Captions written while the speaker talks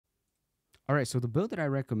All right, so the build that I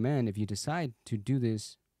recommend if you decide to do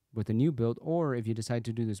this with a new build, or if you decide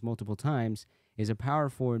to do this multiple times, is a power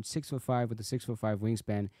forward 6'5" with a 6'5"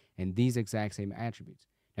 wingspan and these exact same attributes.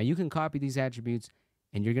 Now you can copy these attributes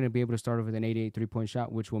and you're going to be able to start off with an 88 3-point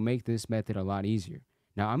shot, which will make this method a lot easier.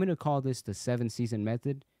 Now I'm going to call this the 7-season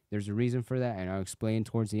method. There's a reason for that, and I'll explain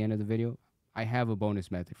towards the end of the video. I have a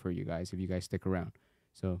bonus method for you guys if you guys stick around.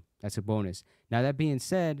 So that's a bonus. Now that being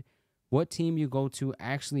said, what team you go to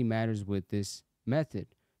actually matters with this method.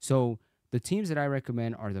 So the teams that I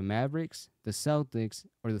recommend are the Mavericks, the Celtics,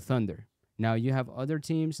 or the Thunder. Now you have other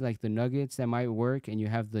teams like the Nuggets that might work, and you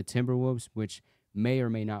have the Timberwolves, which may or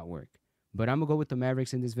may not work. But I'm going to go with the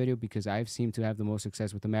Mavericks in this video because I've seemed to have the most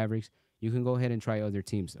success with the Mavericks. You can go ahead and try other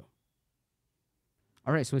teams though.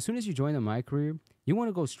 All right, so as soon as you join the My Career, you want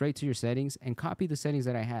to go straight to your settings and copy the settings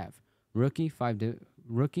that I have. Rookie,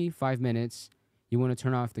 5 minutes. You want to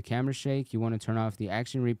turn off the camera shake. You want to turn off the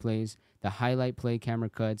action replays, the highlight play camera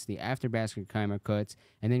cuts, the after basket camera cuts,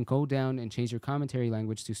 and then go down and change your commentary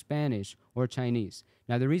language to Spanish or Chinese.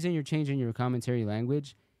 Now, the reason you're changing your commentary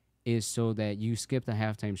language is so that you skip the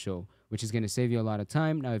halftime show, which is going to save you a lot of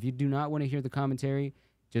time. Now, if you do not want to hear the commentary,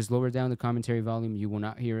 just lower down the commentary volume. You will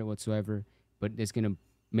not hear it whatsoever, but it's going to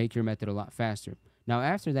make your method a lot faster. Now,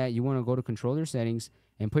 after that, you want to go to controller settings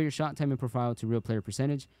and put your shot timing profile to real player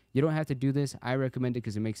percentage. You don't have to do this. I recommend it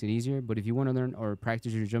because it makes it easier. But if you want to learn or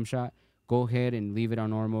practice your jump shot, go ahead and leave it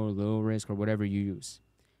on normal or low risk or whatever you use.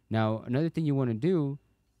 Now, another thing you want to do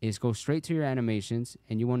is go straight to your animations,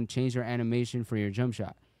 and you want to change your animation for your jump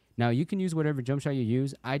shot. Now, you can use whatever jump shot you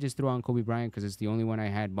use. I just threw on Kobe Bryant because it's the only one I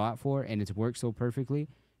had bought for, and it's worked so perfectly.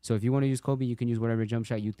 So if you want to use Kobe, you can use whatever jump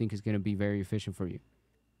shot you think is going to be very efficient for you.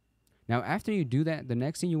 Now, after you do that, the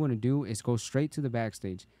next thing you want to do is go straight to the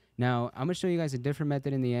backstage. Now, I'm going to show you guys a different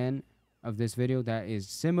method in the end of this video that is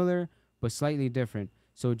similar but slightly different.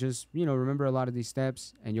 So just, remember a lot of these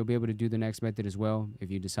steps, and you'll be able to do the next method as well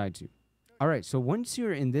if you decide to. All right, so once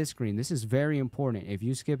you're in this screen, this is very important. If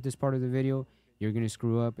you skip this part of the video, you're going to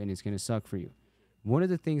screw up and it's going to suck for you. One of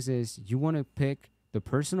the things is you want to pick the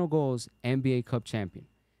personal goals NBA Cup champion.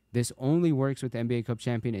 This only works with NBA Cup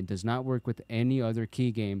champion. It does not work with any other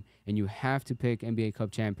key game, and you have to pick NBA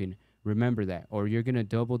Cup champion. Remember that, or you're going to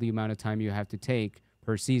double the amount of time you have to take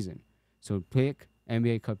per season. So pick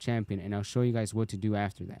NBA Cup champion, and I'll show you guys what to do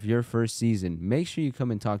after that. Your first season, make sure you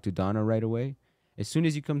come and talk to Donna right away. As soon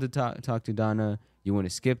as you come to talk to Donna, you want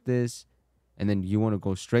to skip this, and then you want to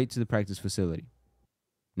go straight to the practice facility.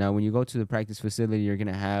 Now, when you go to the practice facility, you're going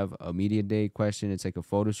to have a media day question. It's like a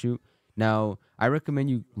photo shoot. Now, I recommend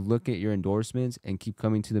you look at your endorsements and keep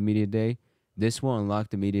coming to the media day. This will unlock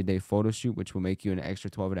the media day photo shoot, which will make you an extra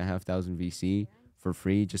 12,500 VC for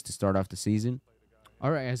free just to start off the season.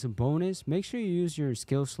 All right, as a bonus, make sure you use your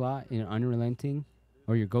skill slot in Unrelenting,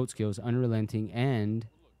 or your GOAT skills, Unrelenting and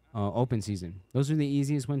Open Season. Those are the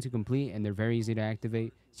easiest ones to complete, and they're very easy to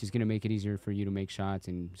activate. It's just going to make it easier for you to make shots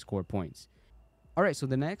and score points. All right, so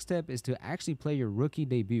the next step is to actually play your rookie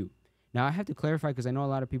debut. Now, I have to clarify because I know a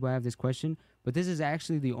lot of people have this question, but this is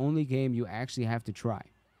actually the only game you actually have to try.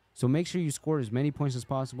 So make sure you score as many points as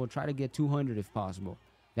possible. Try to get 200 if possible.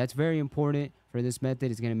 That's very important for this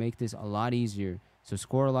method. It's going to make this a lot easier. So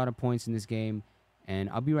score a lot of points in this game, and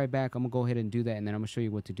I'll be right back. I'm going to go ahead and do that, and then I'm going to show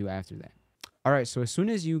you what to do after that. All right, so as soon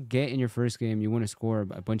as you get in your first game, you want to score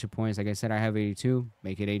a bunch of points. Like I said, I have 82.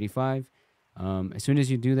 Make it 85. As soon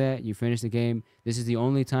as you do that, you finish the game. This is the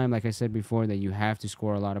only time, like I said before, that you have to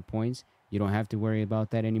score a lot of points. You don't have to worry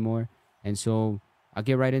about that anymore. And so I'll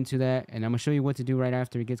get right into that, and I'm going to show you what to do right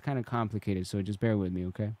after. It gets kind of complicated, so just bear with me,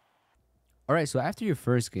 okay? All right, so after your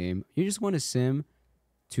first game, you just want to sim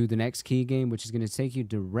to the next key game, which is going to take you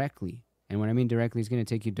directly. And when I mean directly, it's going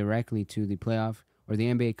to take you directly to the playoff or the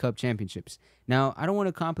NBA Cup championships. Now, I don't want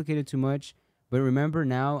to complicate it too much, but remember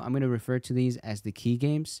now I'm going to refer to these as the key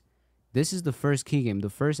games. This is the first key game. The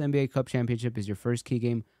first NBA Cup championship is your first key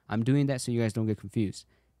game. I'm doing that so you guys don't get confused.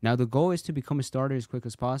 Now, the goal is to become a starter as quick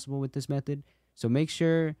as possible with this method. So make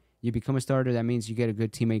sure you become a starter. That means you get a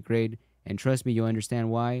good teammate grade. And trust me, you'll understand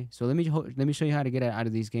why. So let me show you how to get out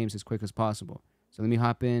of these games as quick as possible. So let me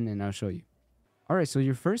hop in and I'll show you. All right, so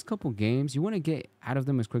your first couple games, you want to get out of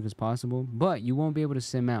them as quick as possible, but you won't be able to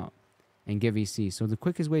sim out and get VC. So the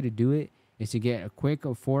quickest way to do it is to get a quick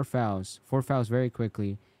of 4 fouls very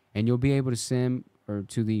quickly, and you'll be able to sim or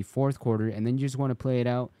to the fourth quarter, and then you just want to play it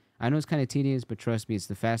out. I know it's kind of tedious, but trust me, it's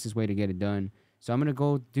the fastest way to get it done. So I'm going to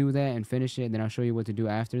go do that and finish it, and then I'll show you what to do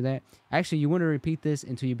after that. Actually, you want to repeat this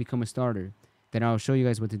until you become a starter. Then I'll show you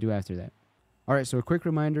guys what to do after that. All right, so a quick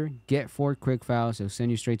reminder, get 4 quick fouls. It'll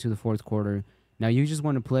send you straight to the fourth quarter. Now you just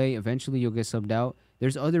want to play. Eventually you'll get subbed out.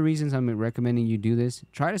 There's other reasons I'm recommending you do this.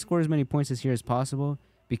 Try to score as many points this year as possible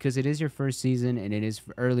because it is your first season and it is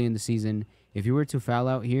early in the season. If you were to foul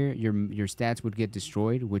out here, your stats would get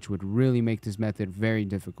destroyed, which would really make this method very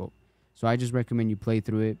difficult. So I just recommend you play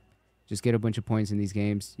through it. Just get a bunch of points in these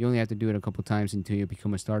games. You only have to do it a couple times until you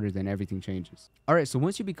become a starter, then everything changes. All right, so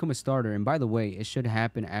once you become a starter, and by the way, it should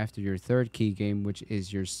happen after your third key game, which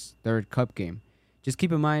is your third cup game. Just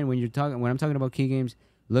keep in mind when I'm talking about key games,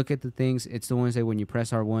 look at the things. It's the ones that when you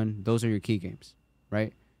press R1, those are your key games,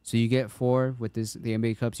 right? So you get 4 with the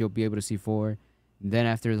NBA Cups, you'll be able to see 4. Then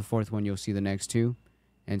after the 4th one, you'll see the next 2.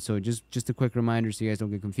 And so just a quick reminder so you guys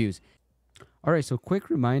don't get confused. All right, so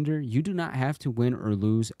quick reminder, you do not have to win or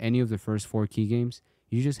lose any of the first 4 key games.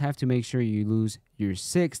 You just have to make sure you lose your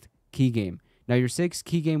 6th key game. Now, your 6th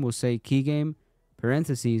key game will say key game,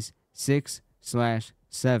 parentheses,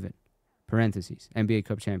 6/7, parentheses, NBA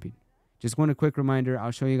Cup champion. Just one quick reminder.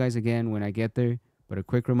 I'll show you guys again when I get there, but a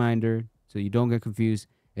quick reminder so you don't get confused.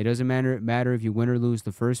 It doesn't matter if you win or lose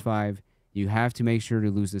the first 5. You have to make sure to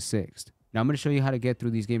lose the 6th. Now, I'm going to show you how to get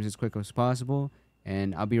through these games as quick as possible,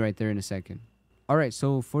 and I'll be right there in a second. All right,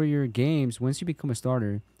 so for your games, once you become a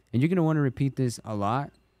starter, and you're going to want to repeat this a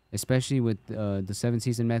lot, especially with the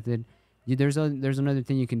 7-season method, there's another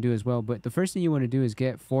thing you can do as well. But the first thing you want to do is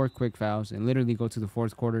get 4 quick fouls and literally go to the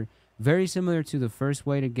 4th quarter. Very similar to the first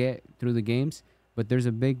way to get through the games, but there's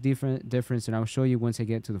a big difference, and I'll show you once I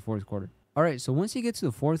get to the 4th quarter. All right, so once you get to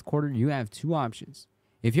the 4th quarter, you have 2 options.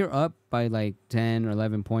 If you're up by like 10 or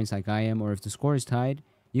 11 points like I am, or if the score is tied,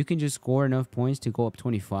 you can just score enough points to go up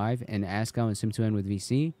 25 and ask out and sim to end with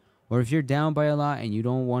VC. Or if you're down by a lot and you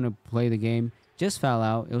don't want to play the game, just foul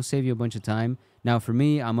out. It'll save you a bunch of time. Now, for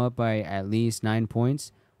me, I'm up by at least 9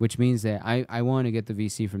 points, which means that I want to get the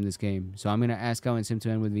VC from this game. So I'm going to ask out and sim to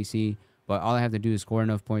end with VC, but all I have to do is score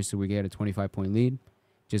enough points so we get a 25-point lead.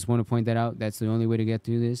 Just want to point that out. That's the only way to get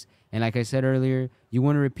through this. And like I said earlier, you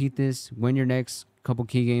want to repeat this, win your next couple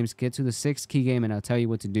key games, get to the 6th key game, and I'll tell you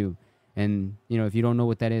what to do. And, if you don't know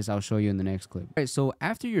what that is, I'll show you in the next clip. All right, so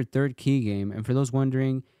after your 3rd key game, and for those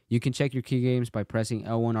wondering, you can check your key games by pressing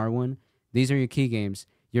L1, R1. These are your key games.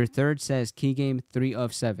 Your 3rd says key game 3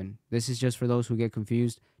 of 7. This is just for those who get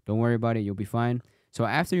confused. Don't worry about it. You'll be fine. So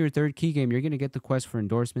after your 3rd key game, you're going to get the quest for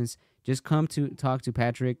endorsements. Just come to talk to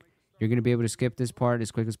Patrick. You're going to be able to skip this part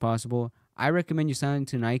as quick as possible. I recommend you sign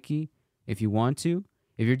to Nike if you want to.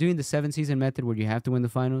 If you're doing the 7-season method where you have to win the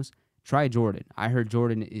finals, try Jordan. I heard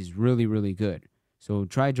Jordan is really, really good. So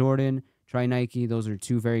try Jordan, try Nike. Those are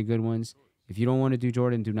 2 very good ones. If you don't want to do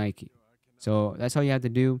Jordan, do Nike. So that's all you have to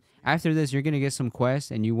do. After this, you're going to get some quests,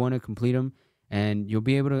 and you want to complete them. And you'll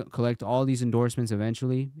be able to collect all these endorsements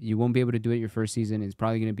eventually. You won't be able to do it your first season. It's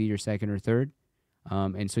probably going to be your 2nd or 3rd.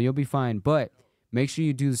 And so you'll be fine. But make sure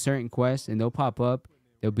you do certain quests, and they'll pop up.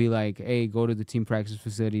 They'll be like, hey, go to the team practice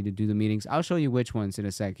facility to do the meetings. I'll show you which ones in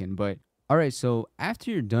a second. But all right, so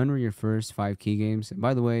after you're done with your first 5 key games, and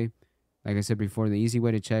by the way, like I said before, the easy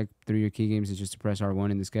way to check through your key games is just to press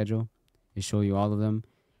R1 in the schedule. It'll show you all of them.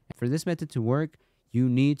 For this method to work, you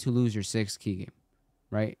need to lose your 6th key game,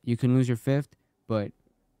 right? You can lose your 5th, but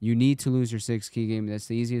you need to lose your 6th key game. That's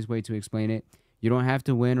the easiest way to explain it. You don't have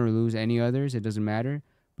to win or lose any others. It doesn't matter,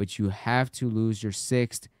 but you have to lose your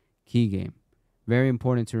 6th key game. Very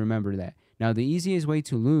important to remember that. Now, the easiest way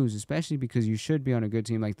to lose, especially because you should be on a good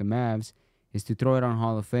team like the Mavs, is to throw it on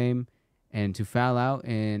Hall of Fame and to foul out.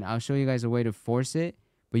 And I'll show you guys a way to force it.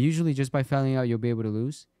 But usually just by fouling out, you'll be able to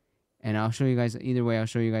lose. And I'll show you guys, either way, I'll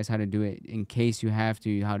show you guys how to do it in case you have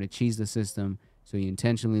to, how to cheese the system so you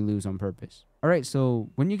intentionally lose on purpose. All right, so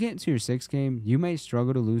when you get into your 6th game, you may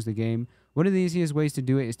struggle to lose the game. One of the easiest ways to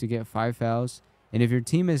do it is to get 5 fouls. And if your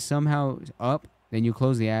team is somehow up, then you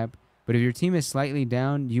close the app. But if your team is slightly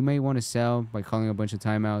down, you may want to sell by calling a bunch of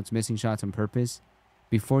timeouts, missing shots on purpose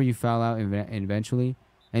before you foul out eventually.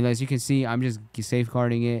 And as you can see, I'm just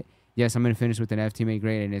safeguarding it. Yes, I'm going to finish with an F teammate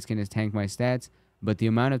grade, and it's going to tank my stats. But the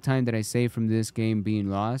amount of time that I save from this game being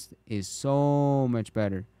lost is so much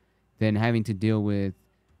better than having to deal with,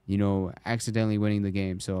 accidentally winning the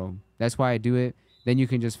game. So that's why I do it. Then you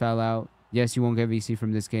can just foul out. Yes, you won't get VC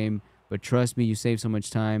from this game, but trust me, you save so much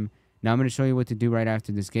time. Now I'm going to show you what to do right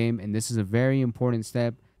after this game, and this is a very important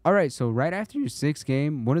step. All right, so right after your 6th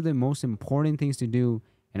game, one of the most important things to do,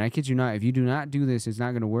 and I kid you not, if you do not do this, it's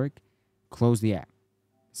not going to work, close the app.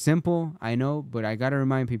 Simple, I know, but I got to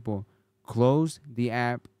remind people, close the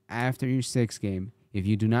app after your 6th game. If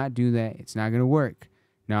you do not do that, it's not going to work.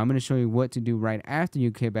 Now I'm going to show you what to do right after you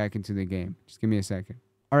get back into the game. Just give me a second.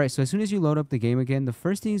 All right, so as soon as you load up the game again, the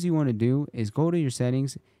first things you want to do is go to your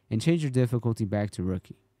settings and change your difficulty back to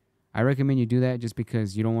rookie. I recommend you do that just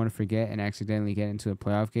because you don't want to forget and accidentally get into a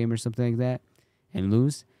playoff game or something like that and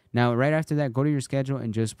lose. Now, right after that, go to your schedule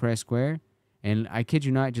and just press square. And I kid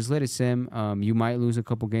you not, just let it sim. You might lose a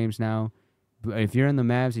couple games now. But if you're in the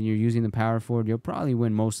Mavs and you're using the power forward, you'll probably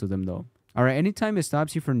win most of them, though. All right, anytime it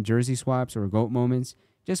stops you from jersey swaps or GOAT moments,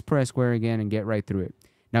 just press square again and get right through it.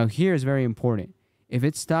 Now, here is very important. If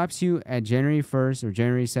it stops you at January 1st or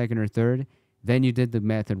January 2nd or 3rd, then you did the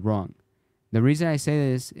method wrong. The reason I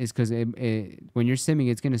say this is because when you're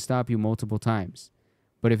simming, it's going to stop you multiple times.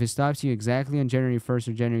 But if it stops you exactly on January 1st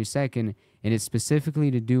or January 2nd, and it's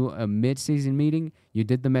specifically to do a mid-season meeting, you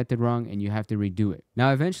did the method wrong and you have to redo it.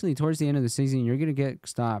 Now, eventually, towards the end of the season, you're going to get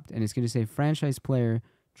stopped, and it's going to say franchise player,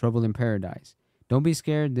 trouble in paradise. Don't be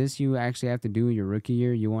scared. This you actually have to do your rookie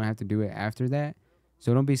year. You won't have to do it after that.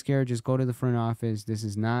 So don't be scared. Just go to the front office. This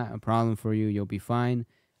is not a problem for you. You'll be fine.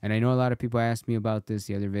 And I know a lot of people asked me about this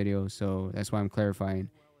the other video, so that's why I'm clarifying.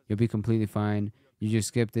 You'll be completely fine. You just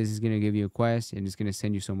skip this. It's going to give you a quest, and it's going to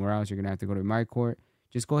send you somewhere else. You're going to have to go to my court.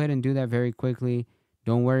 Just go ahead and do that very quickly.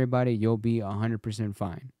 Don't worry about it. You'll be 100%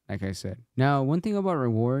 fine, like I said. Now, one thing about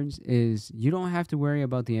rewards is you don't have to worry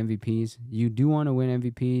about the MVPs. You do want to win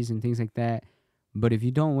MVPs and things like that, but if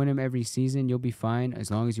you don't win them every season, you'll be fine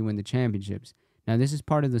as long as you win the championships. Now, this is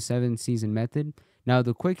part of the 7-season method. Now,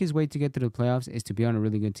 the quickest way to get to the playoffs is to be on a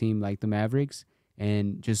really good team like the Mavericks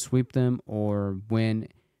and just sweep them or win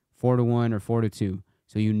 4-1 or 4-2.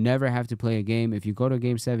 So you never have to play a game. If you go to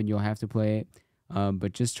Game 7, you'll have to play it.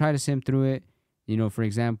 But just try to sim through it. You know, for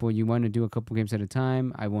example, you want to do a couple games at a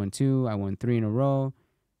time. I won 2. I won 3 in a row.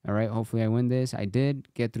 All right, hopefully I win this. I did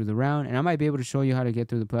get through the round. And I might be able to show you how to get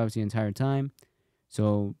through the playoffs the entire time.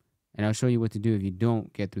 So, and I'll show you what to do if you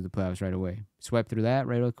don't get through the playoffs right away. Sweep through that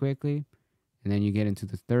right quickly. And then you get into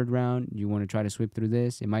the third round. You want to try to sweep through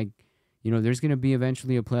this. It might, you know, there's going to be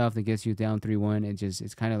eventually a playoff that gets you down 3-1.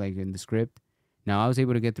 It's kind of like in the script. Now, I was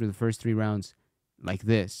able to get through the first 3 rounds like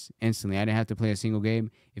this instantly. I didn't have to play a single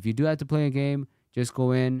game. If you do have to play a game, just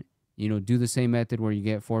go in, you know, do the same method where you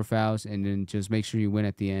get 4 fouls and then just make sure you win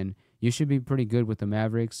at the end. You should be pretty good with the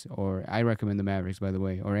Mavericks, or I recommend the Mavericks, by the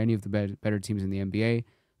way, or any of the better teams in the NBA,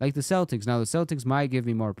 like the Celtics. Now, the Celtics might give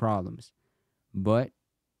me more problems, but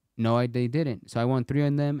no, they didn't. So I won 3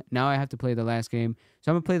 on them. Now I have to play the last game.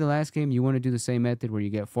 So I'm going to play the last game. You want to do the same method where you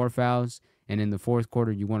get 4 fouls, and in the fourth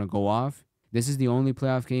quarter, you want to go off. This is the only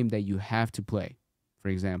playoff game that you have to play, for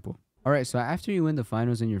example. All right, so after you win the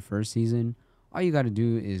finals in your first season, all you got to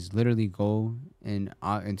do is literally go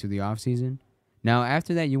into the off season. Now,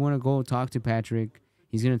 after that, you want to go talk to Patrick.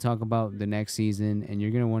 He's going to talk about the next season, and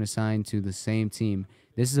you're going to want to sign to the same team.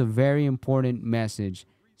 This is a very important message.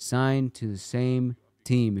 Sign to the same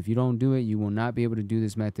team. If you don't do it, you will not be able to do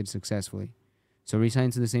this method successfully. So resign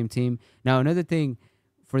to the same team. Now, another thing,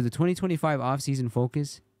 for the 2025 offseason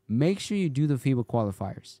focus, make sure you do the FIBA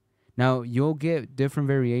qualifiers. Now, you'll get different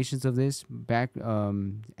variations of this back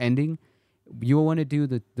ending. You'll want to do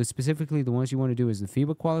the specifically the ones you want to do is the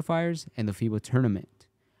FIBA qualifiers and the FIBA tournament.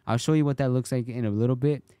 I'll show you what that looks like in a little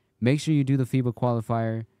bit. Make sure you do the FIBA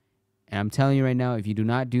qualifier. And I'm telling you right now, if you do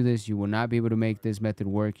not do this, you will not be able to make this method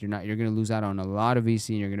work. You're going to lose out on a lot of VC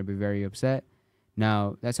and you're going to be very upset.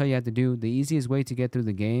 Now, that's all you have to do. The easiest way to get through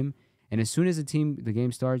the game, and as soon as the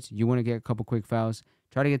game starts, you want to get a couple quick fouls.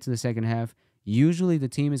 Try to get to the second half. Usually the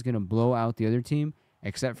team is going to blow out the other team,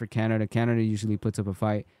 except for Canada. Canada usually puts up a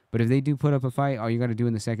fight. But if they do put up a fight, all you got to do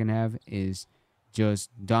in the second half is just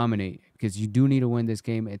dominate, because you do need to win this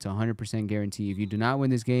game. It's 100% guarantee. If you do not win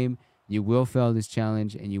this game, you will fail this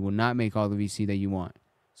challenge and you will not make all the VC that you want.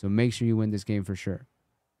 So make sure you win this game for sure.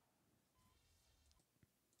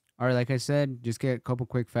 All right, like I said, just get a couple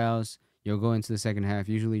quick fouls. You'll go into the second half.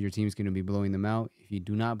 Usually your team's going to be blowing them out. If you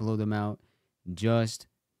do not blow them out, just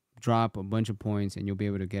drop a bunch of points and you'll be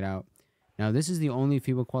able to get out. Now, this is the only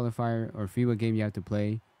FIBA qualifier or FIBA game you have to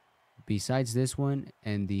play besides this one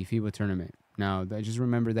and the FIBA tournament. Now, just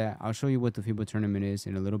remember that. I'll show you what the FIBA tournament is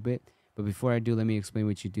in a little bit. But before I do, let me explain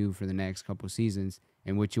what you do for the next couple seasons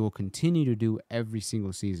and what you will continue to do every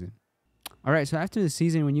single season. All right, so after the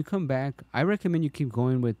season, when you come back, I recommend you keep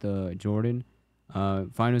going with Jordan.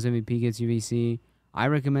 Finals MVP gets you VC. I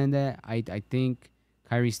recommend that. I think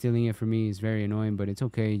Kyrie stealing it for me is very annoying, but it's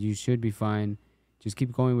okay. You should be fine. Just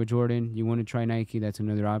keep going with Jordan. You want to try Nike, that's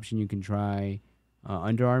another option. You can try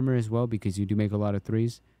Under Armour as well, because you do make a lot of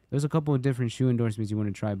threes. There's a couple of different shoe endorsements you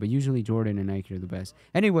want to try, but usually Jordan and Nike are the best.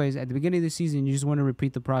 Anyways, at the beginning of the season, you just want to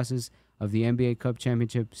repeat the process of the NBA Cup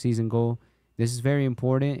Championship season goal. This is very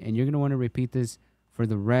important, and you're going to want to repeat this for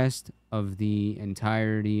the rest of the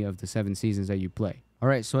entirety of the 7 seasons that you play. All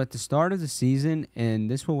right, so at the start of the season,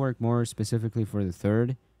 and this will work more specifically for the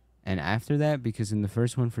third, And after that, because in the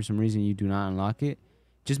first one, for some reason, you do not unlock it,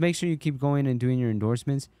 just make sure you keep going and doing your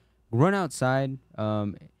endorsements. Run outside.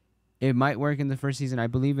 It might work in the first season. I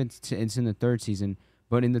believe it's in the third season.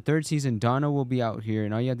 But in the third season, Donna will be out here,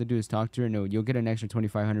 and all you have to do is talk to her, and you'll get an extra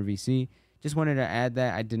 2,500 VC. Just wanted to add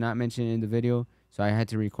that. I did not mention it in the video, so I had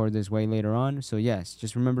to record this way later on. So yes,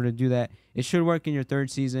 just remember to do that. It should work in your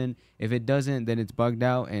third season. If it doesn't, then it's bugged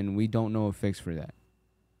out, and we don't know a fix for that.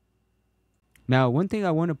 Now, one thing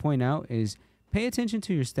I want to point out is pay attention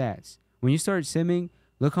to your stats. When you start simming,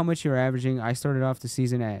 look how much you're averaging. I started off the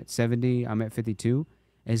season at 70. I'm at 52.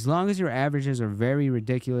 As long as your averages are very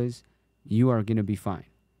ridiculous, you are going to be fine.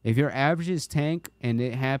 If your averages tank, and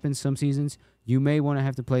it happens some seasons, you may want to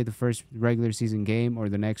have to play the first regular season game or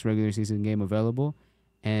the next regular season game available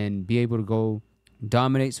and be able to go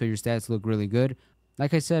dominate so your stats look really good.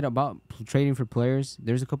 Like I said about trading for players,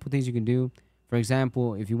 there's a couple things you can do. For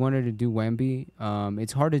example, if you wanted to do Wemby,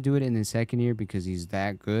 it's hard to do it in the second year because he's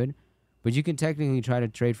that good. But you can technically try to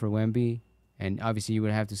trade for Wemby, and obviously you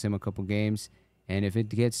would have to sim a couple games. And if it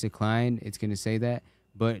gets declined, it's going to say that.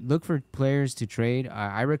 But look for players to trade.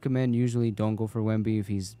 I recommend usually don't go for Wemby if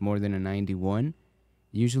he's more than a 91.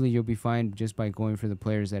 Usually you'll be fine just by going for the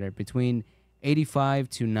players that are between 85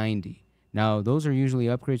 to 90. Now, those are usually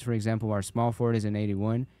upgrades. For example, our small forward is an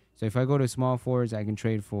 81. So if I go to small forwards, I can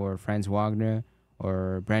trade for Franz Wagner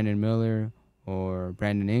or Brandon Miller or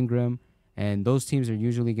Brandon Ingram. And those teams are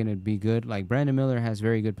usually going to be good. Like Brandon Miller has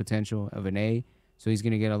very good potential of an A, so he's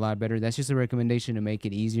going to get a lot better. That's just a recommendation to make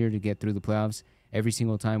it easier to get through the playoffs every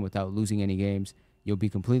single time without losing any games. You'll be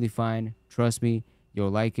completely fine. Trust me.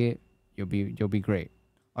 You'll like it. You'll be great.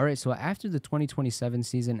 All right, so after the 2027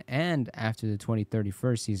 season and after the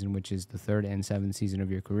 2031 season, which is the third and seventh season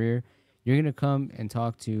of your career, you're going to come and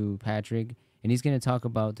talk to Patrick, and he's going to talk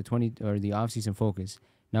about the offseason focus.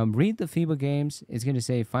 Now, read the FIBA games. It's going to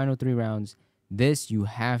say final 3 rounds. This you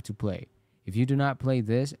have to play. If you do not play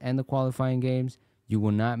this and the qualifying games, you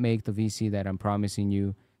will not make the VC that I'm promising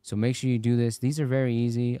you. So make sure you do this. These are very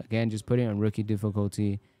easy. Again, just put it on rookie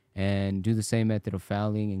difficulty and do the same method of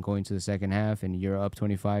fouling and going to the second half, and you're up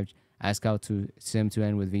 25. Ask out to sim to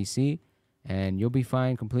end with VC, and you'll be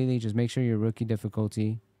fine completely. Just make sure you're rookie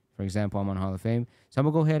difficulty. For example, I'm on Hall of Fame. So I'm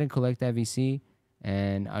going to go ahead and collect that VC,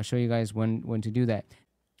 and I'll show you guys when to do that.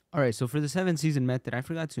 All right, so for the 7-season method, I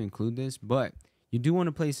forgot to include this, but you do want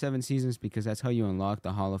to play 7 seasons because that's how you unlock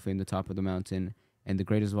the Hall of Fame, the top of the mountain, and the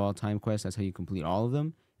greatest of all time quest. That's how you complete all of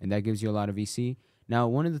them, and that gives you a lot of VC. Now,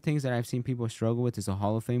 one of the things that I've seen people struggle with is a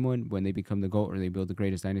Hall of Fame one when they become the GOAT or they build the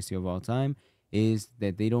greatest dynasty of all time, is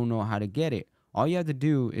that they don't know how to get it. All you have to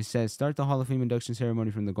do is start the Hall of Fame induction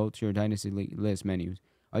ceremony from the GOAT tier or dynasty list menus.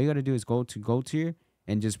 All you got to do is go to GOAT tier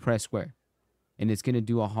and just press square. And it's going to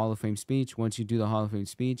do a Hall of Fame speech. Once you do the Hall of Fame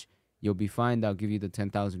speech, you'll be fine. They'll give you the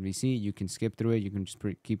 10,000 VC. You can skip through it. You can just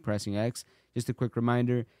keep pressing X. Just a quick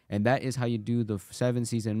reminder. And that is how you do the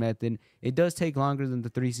 7-season method. It does take longer than the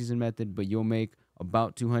 3-season method, but you'll make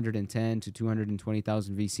about 210 to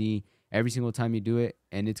 220,000 VC every single time you do it.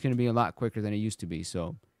 And it's going to be a lot quicker than it used to be.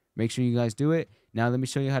 So make sure you guys do it. Now let me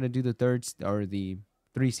show you how to do the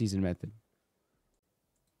 3-season method.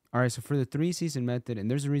 All right, so for the 3-season method,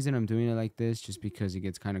 and there's a reason I'm doing it like this, just because it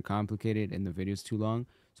gets kind of complicated and the video's too long.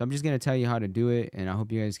 So I'm just going to tell you how to do it, and I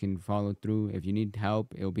hope you guys can follow through. If you need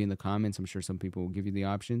help, it'll be in the comments. I'm sure some people will give you the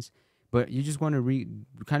options. But you just want to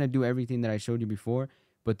kind of do everything that I showed you before.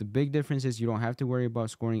 But the big difference is you don't have to worry about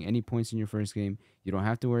scoring any points in your first game. You don't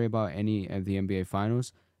have to worry about any of the NBA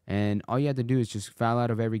Finals. And all you have to do is just foul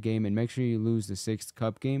out of every game and make sure you lose the 6th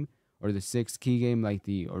cup game or the 6th key game like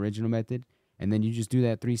the original method. And then you just do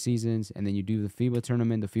that 3 seasons, and then you do the FIBA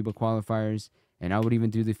tournament, the FIBA qualifiers, and I would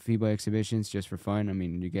even do the FIBA exhibitions just for fun. I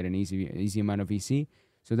mean, you get an easy amount of VC.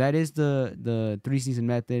 So that is the 3-season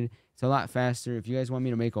method. It's a lot faster. If you guys want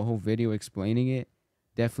me to make a whole video explaining it,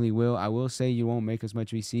 definitely will. I will say you won't make as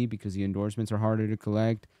much VC because the endorsements are harder to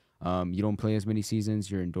collect. You don't play as many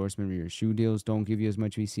seasons. Your endorsement or your shoe deals don't give you as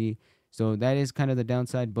much VC. So that is kind of the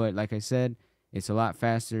downside. But like I said, it's a lot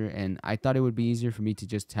faster, and I thought it would be easier for me to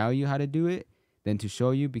just tell you how to do it than to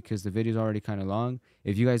show you because the video is already kind of long.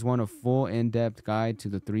 If you guys want a full in-depth guide to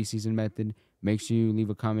the 3-season method, make sure you leave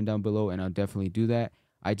a comment down below, and I'll definitely do that.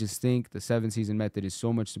 I just think the 7-season method is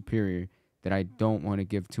so much superior that I don't want to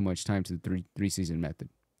give too much time to the 3-season method.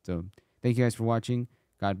 So thank you guys for watching.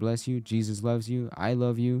 God bless you. Jesus loves you. I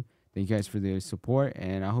love you. Thank you guys for the support,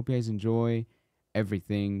 and I hope you guys enjoy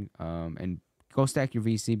everything. And go stack your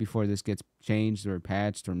VC before this gets changed or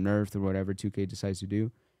patched or nerfed or whatever 2K decides to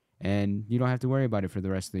do. And you don't have to worry about it for the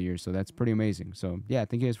rest of the year. So that's pretty amazing. So yeah,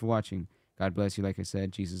 thank you guys for watching. God bless you. Like I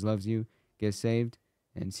said, Jesus loves you. Get saved,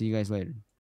 and see you guys later.